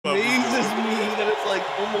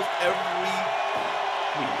almost every...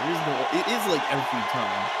 Wait, there is no... It is like every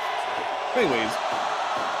time. Anyways,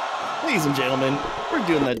 ladies and gentlemen, we're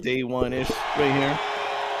doing that day one-ish right here.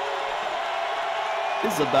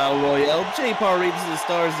 This is a Battle Royale. J-Par Races the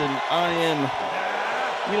Stars, and I am,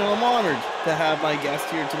 I'm honored to have my guest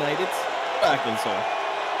here tonight. It's Rack and Soul.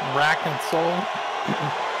 Rack and Soul.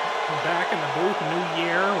 We're back in the booth, new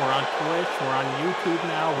year. We're on Twitch, we're on YouTube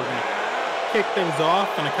now. We're going to kick things off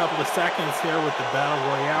in a couple of seconds here with the Battle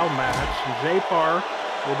Royale match. And J-Par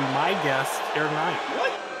will be my guest here tonight. What?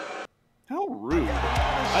 How rude.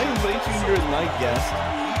 I invite you here as my guest,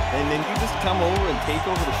 and then you just come over and take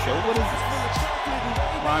over the show? What is this?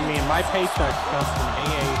 Well, I mean, my paycheck comes from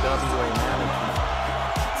AAWA management.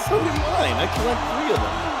 So do mine. I collect 3 of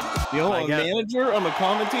them. I'm a manager, I'm a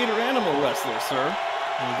commentator, and I'm a wrestler, sir.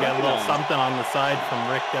 And you get a little something on the side from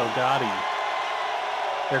Rick Delgatti.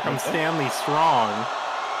 Here comes Stanley Strong.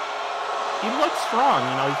 He looks strong,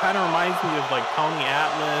 he kind of reminds me of like Tony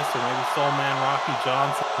Atlas or maybe Soul Man Rocky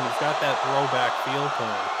Johnson. He's got that throwback feel to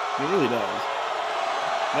him. He really does.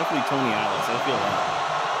 Definitely Tony Atlas, I feel that.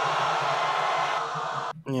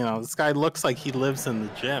 This guy looks like he lives in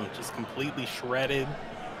the gym, just completely shredded.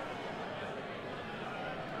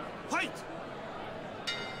 Fight!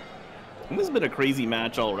 This has been a crazy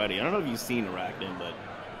match already. I don't know if you've seen Arachnid, but...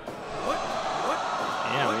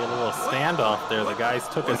 Yeah, we had a little standoff there. The guys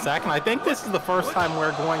took a second. I think this is the first time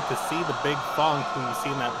we're going to see the Big Funk, when you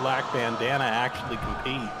see that black bandana, actually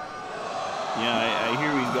compete. Yeah, I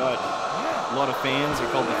hear he's got a lot of fans.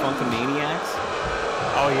 They're called the Funkamaniacs.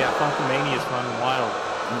 Oh yeah, Funkamania's running wild.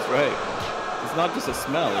 That's right. It's not just a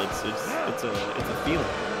smell; it's a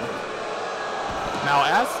feeling. Now,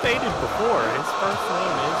 as stated before, his first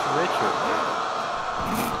name is Richard.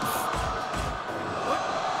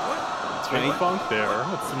 That's right. Funk there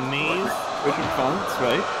with some knees. Richard Funk. That's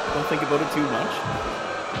right. Don't think about it too much.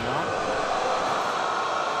 No.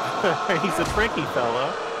 He's a tricky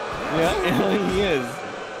fella. Yeah, he is.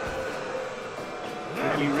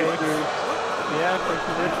 Tricky Richard. Yeah,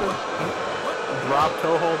 Tricky Richard. Drop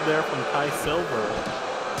toe hold there from Ty Silver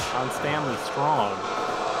on Stanley Strong.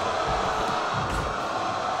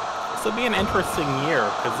 This will be an interesting year,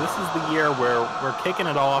 because this is the year where we're kicking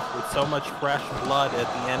it off with so much fresh blood at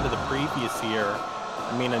the end of the previous year.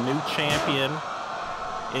 I mean, a new champion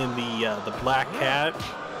in the Black Cat.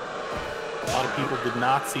 A lot of people did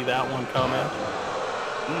not see that one coming.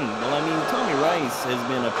 Well, I mean, Tommy Rice has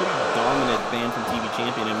been a pretty dominant fan from TV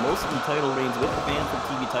champion, and most of the title reigns with the fan from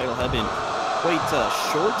TV title have been quite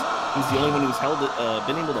short. He's the only one who's held it,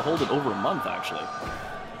 been able to hold it over a month, actually.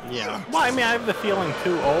 Yeah. Well, I mean, I have the feeling,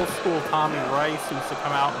 too, old school Tommy Rice, who used to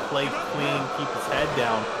come out and play clean, keep his head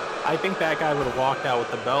down, I think that guy would have walked out with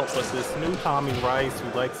the belt, but this new Tommy Rice, who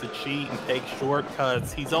likes to cheat and take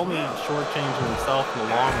shortcuts, he's only shortchanging himself in the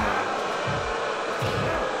long run.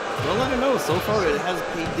 Well, I don't know. So far, it has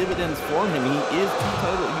paid dividends for him. He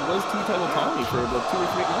was two-title Tommy for about 2 or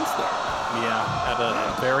 3 months there. Yeah, had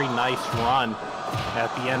a very nice run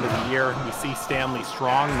at the end of the year. We see Stanley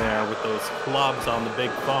Strong there with those clubs on the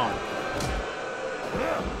Big Funk.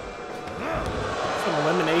 It's an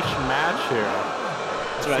elimination match here.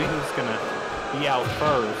 Let's see who's going to be out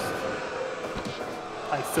first.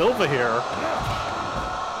 Ty Silva here.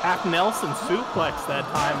 Half Nelson suplex that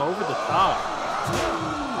time over the top.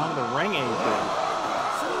 On the ring apron.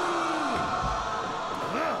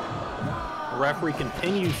 The referee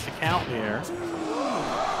continues to count here.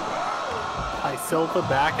 Ty Silva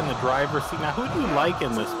back in the driver's seat. Now, who do you like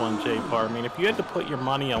in this one, J-Par? I mean, if you had to put your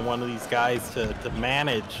money on one of these guys to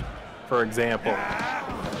manage, for example,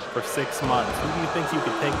 for 6 months, who do you think you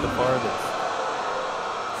could take the farthest?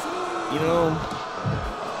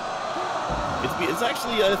 It's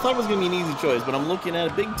actually, I thought it was going to be an easy choice, but I'm looking at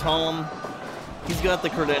it. Big Tom. He's got the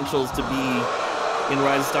credentials to be in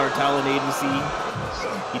Rise Star Talent Agency.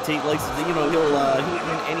 He'll in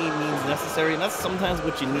any means necessary, and that's sometimes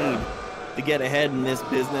what you need to get ahead in this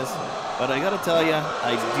business. But I gotta tell you,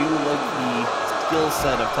 I do like the skill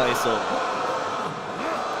set of Ty Silva.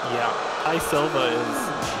 Yeah, Ty Silva is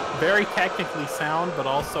very technically sound, but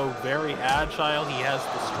also very agile. He has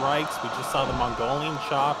the strikes. We just saw the Mongolian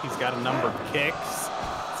chop. He's got a number of kicks.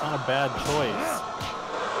 It's not a bad choice.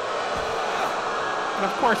 And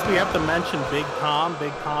of course, we have to mention Big Tom. Big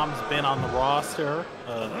Tom's been on the roster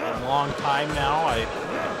a long time now. I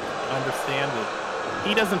understand that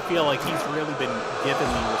he doesn't feel like he's really been given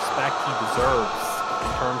the respect he deserves in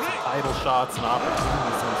terms of title shots and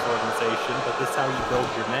opportunities in this organization, but this is how you build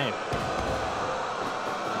your name.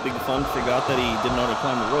 Big Funk forgot that he didn't know how to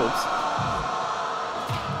climb the ropes.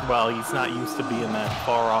 Well, he's not used to being that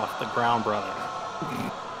far off the ground, brother.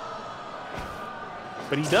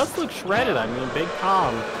 But he does look shredded. I mean, Big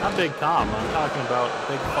Tom, not Big Tom. I'm talking about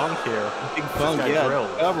Big Funk here. Big Funk, yeah.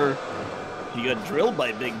 Drilled. Cover. He got drilled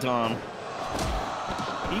by Big Tom.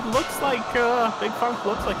 He looks like Big Funk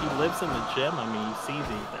looks like he lives in the gym. I mean, you see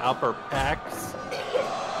the upper pecs.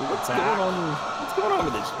 What's going on? What's going on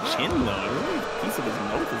with his chin though? Really, a piece of his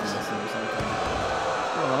mouth is missing or something.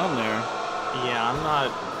 What's going on there? Yeah, I'm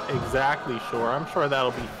not exactly sure. I'm sure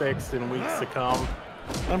that'll be fixed in weeks to come.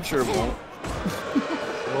 I'm sure it won't.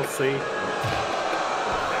 We'll see. You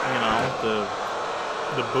know,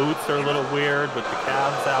 the boots are a little weird, but the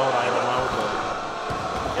calves out, I don't know. But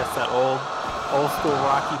I guess that old school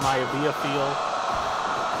Rocky Maivia feel.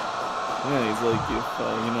 Yeah, he's like if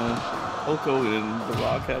you know, Hulk Hogan and The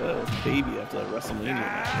Rock had a baby after that WrestleMania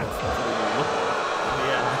match. That's what they look like.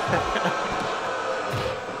 Yeah.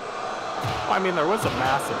 Well, I mean, there was a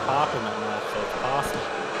massive pop in that match, so it's possible.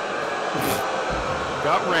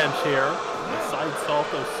 Gut wrench here. A side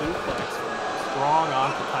salto suplex from Strong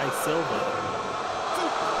onto Ty Silva.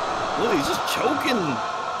 Look, he's just choking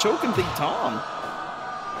Big Tom.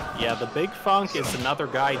 Yeah, the Big Funk is another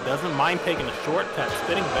guy who doesn't mind taking a shortcut,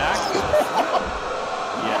 spinning back.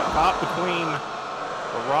 Yeah, caught between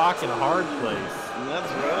a rock and a hard place.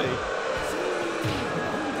 That's right.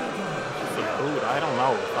 Just a boot. I don't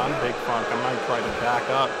know. If I'm Big Funk, I might try to back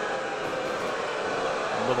up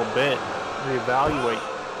a little bit, reevaluate.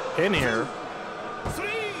 Pin here.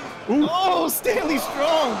 Ooh. Oh, Stanley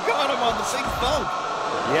Strong got him on the Big Funk.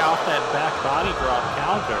 Yeah, off that back body drop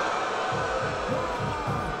counter.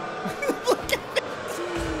 Look at it.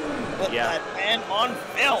 Put that man on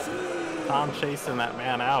film. Tom chasing that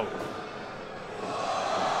man out.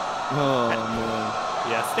 Oh, man.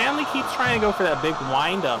 Yeah, Stanley keeps trying to go for that big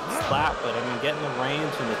wind-up slap, but I mean, getting the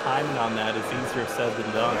range and the timing on that is easier said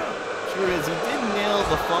than done. Sure is. He did nail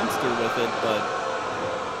the Funkster with it, but...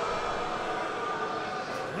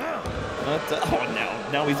 oh,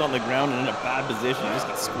 now he's on the ground and in a bad position. He just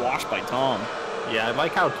got squashed by Tom. Yeah, I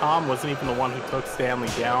like how Tom wasn't even the one who took Stanley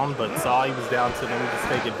down, but saw he was down, so let me just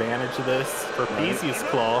take advantage of this. Trapeze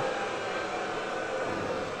claw.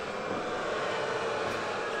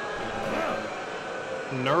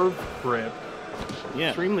 Nerve grip. Yeah.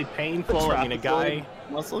 Extremely painful. I mean, a guy...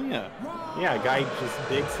 Muscle, yeah. Yeah, a guy just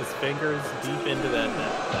digs his fingers deep into that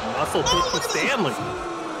muscle tissue. Stanley!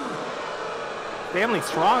 Stanley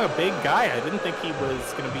Strong, a big guy. I didn't think he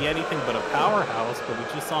was going to be anything but a powerhouse, but we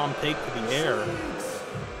just saw him take to the air.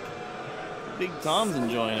 Big Tom's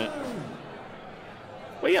enjoying it.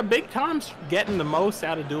 Well, yeah, Big Tom's getting the most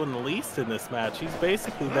out of doing the least in this match. He's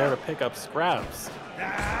basically there to pick up scraps.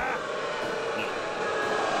 And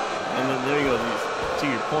then there you go. To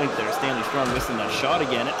your point there, Stanley Strong missing that shot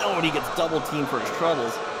again. And he gets double teamed for his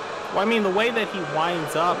troubles. Well, I mean, the way that he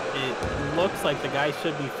winds up, it looks like the guy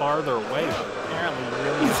should be farther away, but apparently he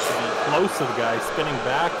really has to be close to the guy, spinning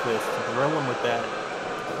back this to drill him with that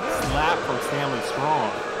slap from Stanley Strong.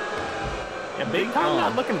 Yeah, Big Tom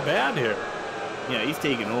not looking bad here. Yeah, he's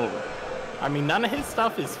taking over. I mean, none of his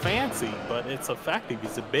stuff is fancy, but it's effective.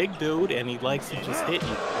 He's a big dude, and he likes to just hit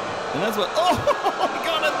you. And that's what... Oh, he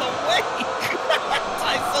got in the way!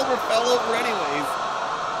 Ty Silver fell over anyways.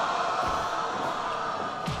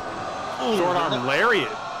 Short arm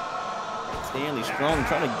lariat. Stanley Strong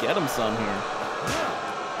trying to get him some here.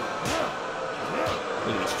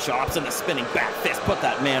 Look at his chops and the spinning back fist. Put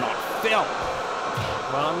that man on film.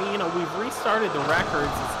 Well, I mean, you know, we've restarted the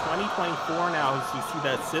records. It's 2024 now as you see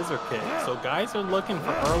that scissor kick. So guys are looking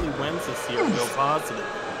for early wins this year to go positive.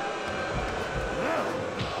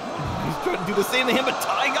 He's trying to do the same to him, but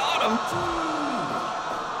Ty got him.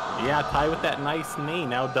 Yeah, Ty with that nice knee,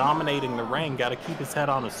 now dominating the ring. Got to keep his head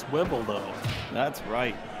on a swivel, though. That's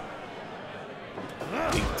right.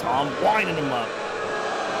 Big Tom winding him up.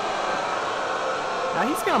 Now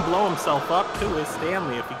he's going to blow himself up, too, is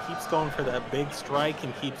Stanley, if he keeps going for that big strike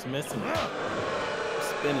and keeps missing it.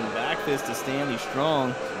 Spinning back fist to Stanley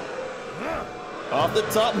Strong. Off the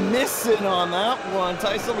top, missing on that one.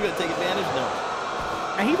 Ty Silver going to take advantage now.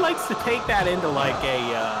 And he likes to take that into like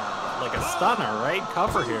a stunner, right?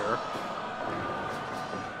 Cover here.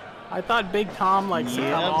 I thought Big Tom likes to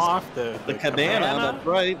come off the cabana. That's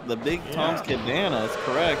right. The Big Tom's cabana is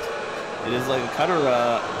correct. It is like a cutter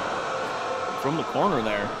from the corner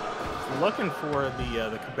there. Looking for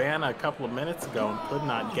the cabana a couple of minutes ago and could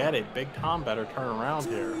not get it. Big Tom better turn around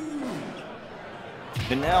here.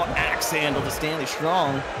 And now axe handle to Stanley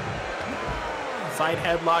Strong. Side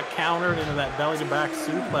headlock countered into that belly-to-back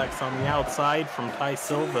suplex on the outside from Ty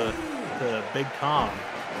Silva to Big Tom.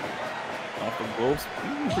 Off the ropes,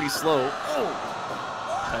 pretty slow. Oh!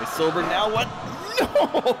 Ty Silver, now what?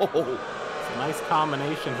 No! A nice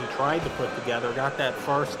combination he tried to put together. Got that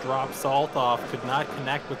first drop salt off. Could not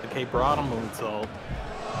connect with the Quebrada moonsault.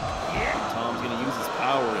 Tom's going to use his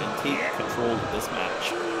power and take control of this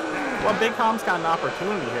match. Well, Big Tom's got an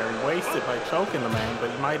opportunity here. He wasted by choking the man, but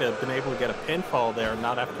he might have been able to get a pinfall there and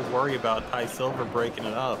not have to worry about Ty Silver breaking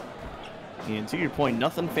it up. And to your point,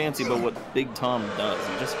 nothing fancy about what Big Tom does.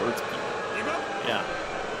 He just hurts people. Yeah.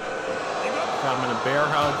 Got him in a bear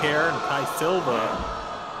hug here, and Ty Silver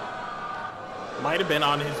might have been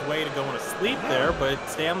on his way to going to sleep there, but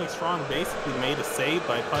Stanley Strong basically made a save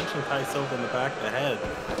by punching Ty Silver in the back of the head.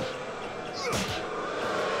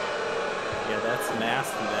 Yeah, that's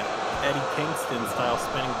nasty. That Eddie Kingston style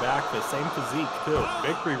spinning back fist. Same physique, too.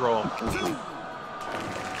 Victory roll.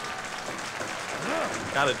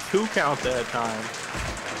 Got a 2 count that time.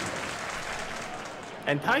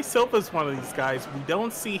 And Ty Silva's one of these guys, we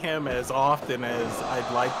don't see him as often as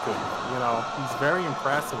I'd like to. You know, he's very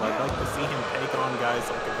impressive. I'd like to see him take on guys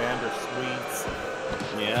like Evander Sweets.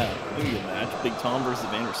 Yeah, maybe a match. Big Tom versus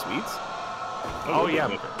Evander Sweets? Oh yeah.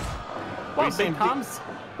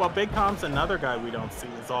 Well, Big Tom's another guy we don't see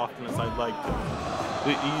as often as I'd like to.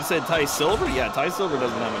 You said Ty Silver? Yeah, Ty Silver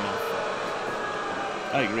doesn't have enough.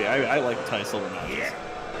 I agree. I like Ty Silver matches. Yeah.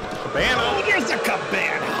 Cabana! Oh, there's a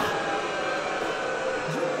Cabana!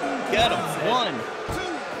 Get him. 1,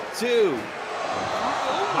 2.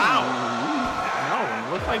 Wow. No,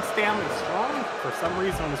 it looked like Stanley Strong for some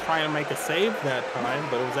reason was trying to make a save that time,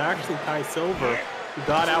 but it was actually Ty Silver who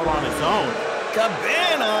got out on his own.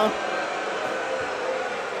 Cabana!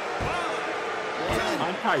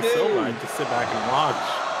 I'm Ty Silver. I just sit back and watch.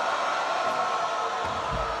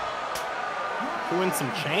 Doing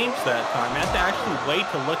some change that time. I had to actually wait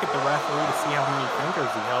to look at the referee to see how many fingers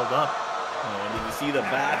he held up. Did you see the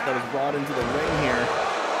bat that was brought into the ring here?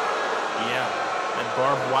 Yeah, that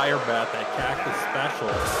barbed wire bat, that Cactus Special.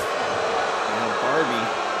 Yeah, Barbie.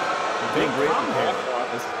 Doing great in the box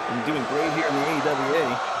office and doing great here in the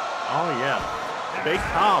AAWA. Oh yeah. Big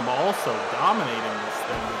Tom also dominating this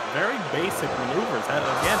thing with very basic maneuvers.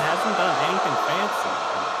 Again, hasn't done anything fancy.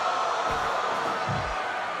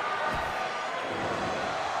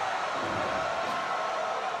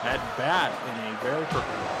 That bat in a very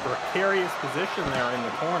precarious position there in the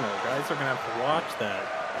corner. Guys are going to have to watch that.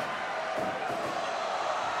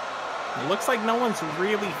 It looks like no one's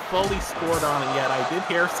really fully scored on it yet. I did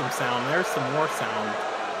hear some sound. There's some more sound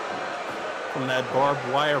from that barbed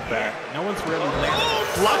wire bat. No one's really landed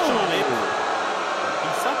flush on it.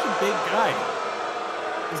 He's such a big guy.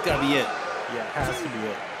 This got to be it. Yeah, it has to be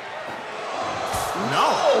it. No!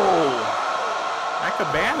 That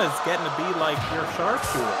Cabana's getting to be like your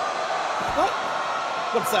sharpshooter. What?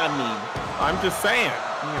 What's that mean? I'm just saying,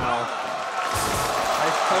 you know.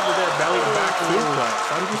 Nice cover there, belly to back suplex.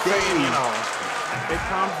 I'm just saying, you know, Big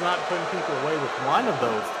Tom's not putting people away with one of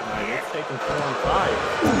those tonight. It's taking 4 and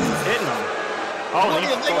 5. He's hitting them. Oh, he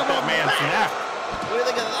just broke that man's neck. What do you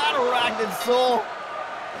think of that, arachnid soul?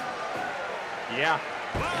 Yeah.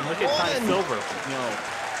 And look at Ty Silver. No.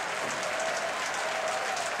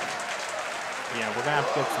 Yeah, we're going to have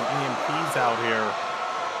to get some EMPs out here.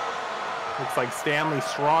 Looks like Stanley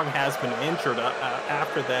Strong has been injured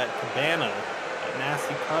after that Cabana, that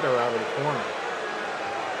nasty cutter out of the corner.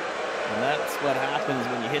 And that's what happens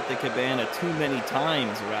when you hit the Cabana too many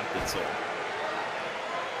times, Rapid Soul.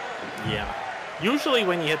 Yeah. Usually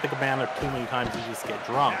when you hit the Cabana too many times, you just get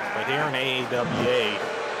drunk. But here in AAWA,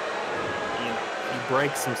 you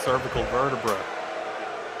break some cervical vertebra.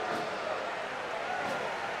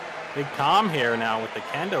 Big Tom here now with the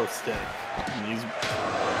kendo stick.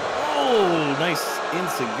 Oh, nice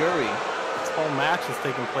enziguri. This whole match is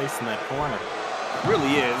taking place in that corner.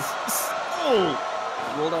 Really is. Oh,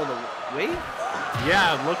 rolled out of the way?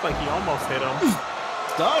 Yeah, it looked like he almost hit him.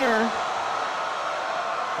 Stunner.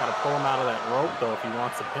 Gotta pull him out of that rope though if he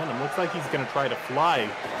wants to pin him. Looks like he's gonna try to fly.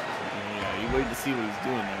 Yeah, you wait to see what he's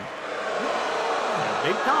doing there.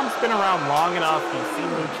 Big Tom's been around long enough. He's seen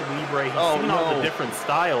Lucha Libre. He's seen all the different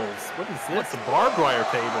styles. What is this? A barbed wire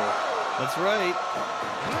table. That's right.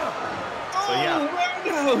 So yeah.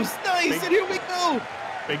 Roundhouse. Nice. And here we go.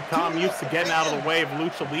 Big Tom used to getting out of the way of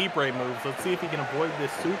Lucha Libre moves. Let's see if he can avoid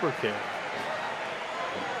this super kick.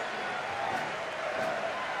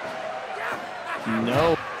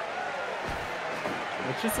 No.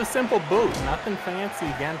 It's just a simple boot. Nothing fancy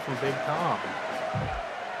again from Big Tom.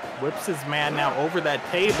 Whips his man now over that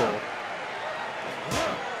table.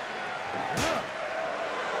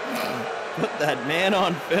 Put that man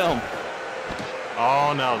on film.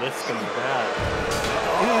 Oh no, this is gonna be bad.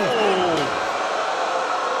 Oh!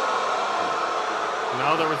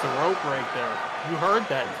 No, there was a rope break there. You heard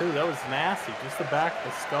that too. That was nasty. Just the back of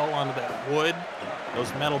the skull onto that wood,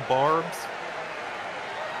 those metal barbs.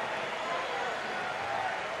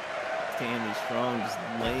 Stanley Strong just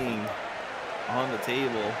laying on the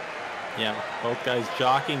table. Yeah, both guys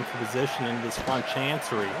jockeying for position in this front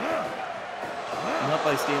chancery. Not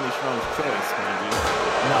by Stanley Strong's choice, mind you.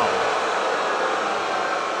 No.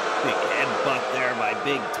 Big headbutt there by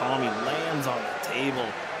Big Tom. He lands on the table.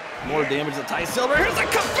 More damage to Ty Silver. Here's a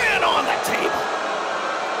cabana on the table.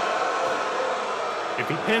 If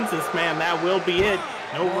he pins this man, that will be it.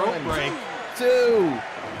 No rope break. 2.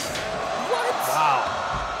 What? Wow.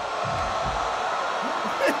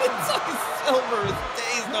 Ty Silver is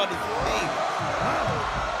dazed on his face.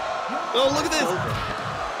 Oh, look at this.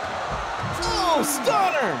 Oh,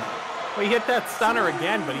 stunner. Well, he hit that stunner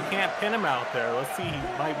again, but he can't pin him out there. Let's see. He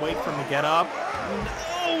might wait for him to get up.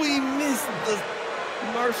 No, he missed the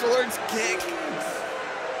martial arts kick.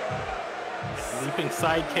 Leaping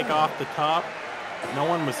side kick off the top. No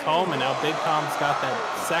one was home, and now Big Tom's got that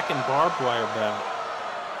second barbed wire bout.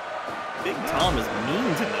 Big Tom is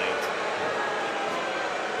mean tonight.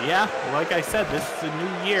 Yeah, like I said, this is a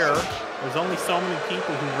new year. There's only so many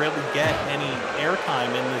people who really get any airtime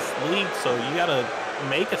in this league, so you gotta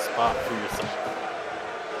make a spot for yourself.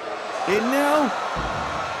 And now,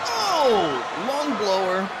 oh, long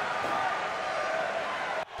blower.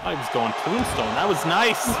 Oh, he was going tombstone. That was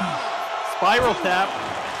nice. Spiral tap.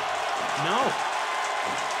 No.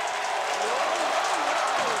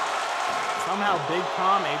 Somehow Big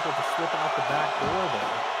Tom able to slip out the back door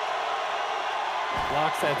there.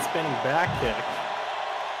 Blocks that spinning back kick.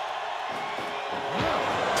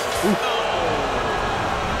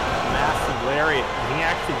 Massive lariat. He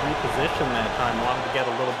actually repositioned that time, wanted to get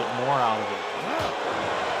a little bit more out of it.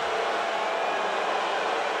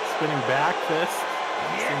 Spinning back fist.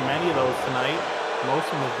 Seen many of those tonight.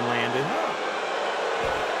 Most of them have landed.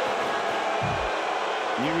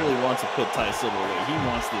 He really wants to put Ty Silver away. He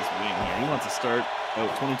wants this win here. He wants to start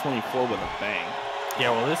out 2024 with a bang.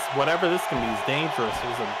 Yeah, well, whatever this can be is dangerous.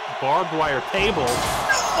 There's a barbed wire table.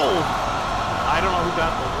 Oh! I don't know who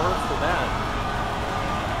got the worst of that.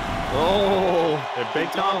 Oh! If Big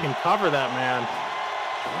Tom can cover that man.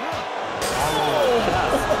 Oh!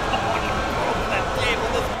 That table,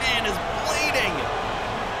 this man is bleeding!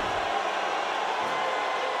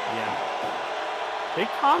 Yeah. Big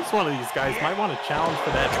Tom's one of these guys. Might want to challenge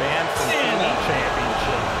for that band from TV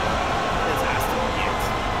championship. This has to be it.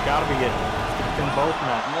 Gotta be it. In both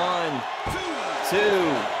men. 1, 2.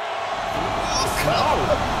 Oh,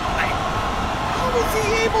 how was he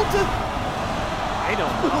able to? I don't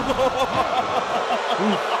know.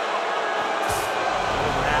 What a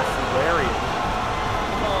nasty lariat.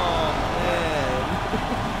 Oh, man.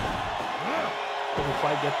 Couldn't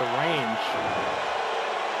quite get the range.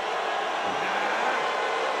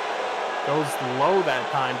 Goes low that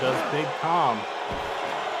time, does Big Tom.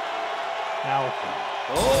 Now,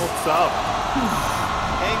 what's up?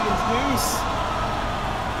 Hangman's noose.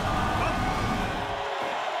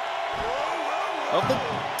 Up the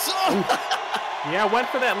Yeah, went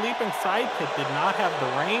for that leaping side kick. Did not have the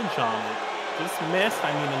range on it. Just missed. I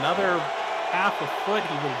mean, another half a foot,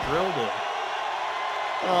 he would have drilled it.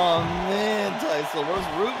 Oh man, Ty Silver's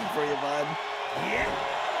rooting for you, bud.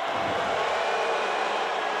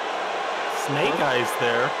 Snake eyes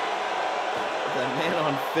there. That man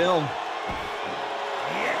on film.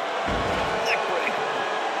 Neck breaker.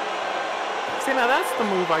 See, now that's the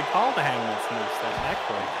move I call the Hangman's noose, that neck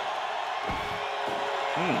breaker.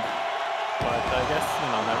 But I guess, you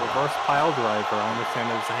know, that reverse pile driver, I understand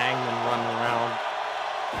there's a Hangman running around.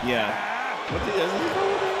 Yeah. What does he call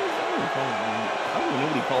it? I don't even know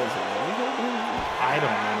what he calls it. I don't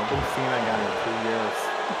know. Nobody's seen that guy in 2 years.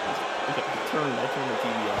 I turn the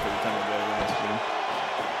TV off every time I go to the stream.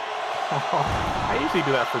 I usually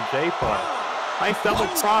do that for J-Pod. Nice double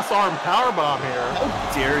cross-arm powerbomb here. How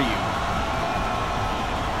dare you?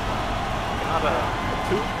 Got a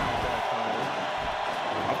 2 count that time.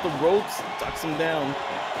 Off the ropes, ducks him down.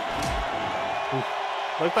 Oof.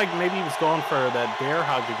 Looked like maybe he was going for that bear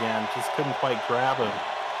hug again. Just couldn't quite grab him.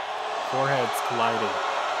 Foreheads collided.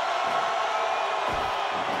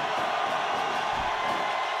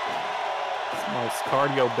 It's the most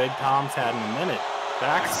cardio Big Tom's had in a minute.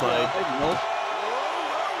 Backslide.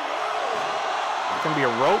 It's going to be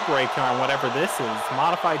a rope breaker on whatever this is.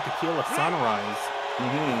 Modified Tequila Sunrise.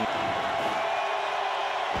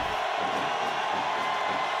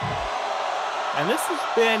 And this has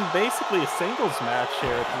been basically a singles match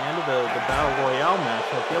here at the end of the Battle Royale match.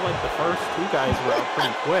 I feel like the first 2 guys were out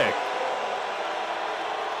pretty quick.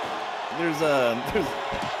 There's a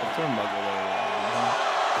turnbuckle there.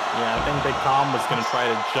 Yeah, I think Big Tom was going to try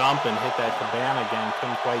to jump and hit that cabana again.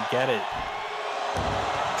 Couldn't quite get it.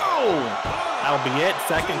 Oh! That'll be it.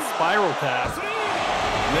 Second spiral tap.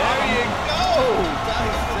 There you go! Ty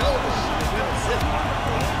Silver.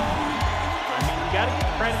 I mean, you got to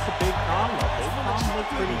give credit to Big Tom, though. Big Tom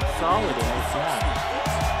looked pretty solid in this match.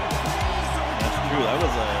 That's true. That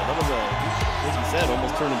was a, as you said,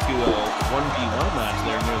 almost turned into a 1v1 match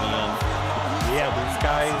there near the end. Yeah, these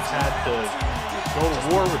guys had to go to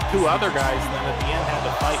war with two other guys, and then at the end had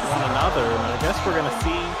to fight one another. And I guess we're going to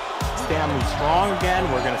see Stanley Strong again.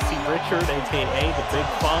 We're going to see Richard, a.k.a. the Big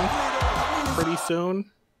Funk, pretty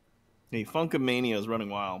soon. Hey, Funkamania is running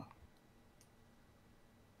wild.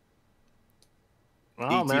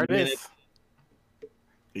 Well, there it is.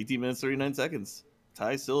 18 minutes, 39 seconds.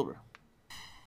 Ty Silver.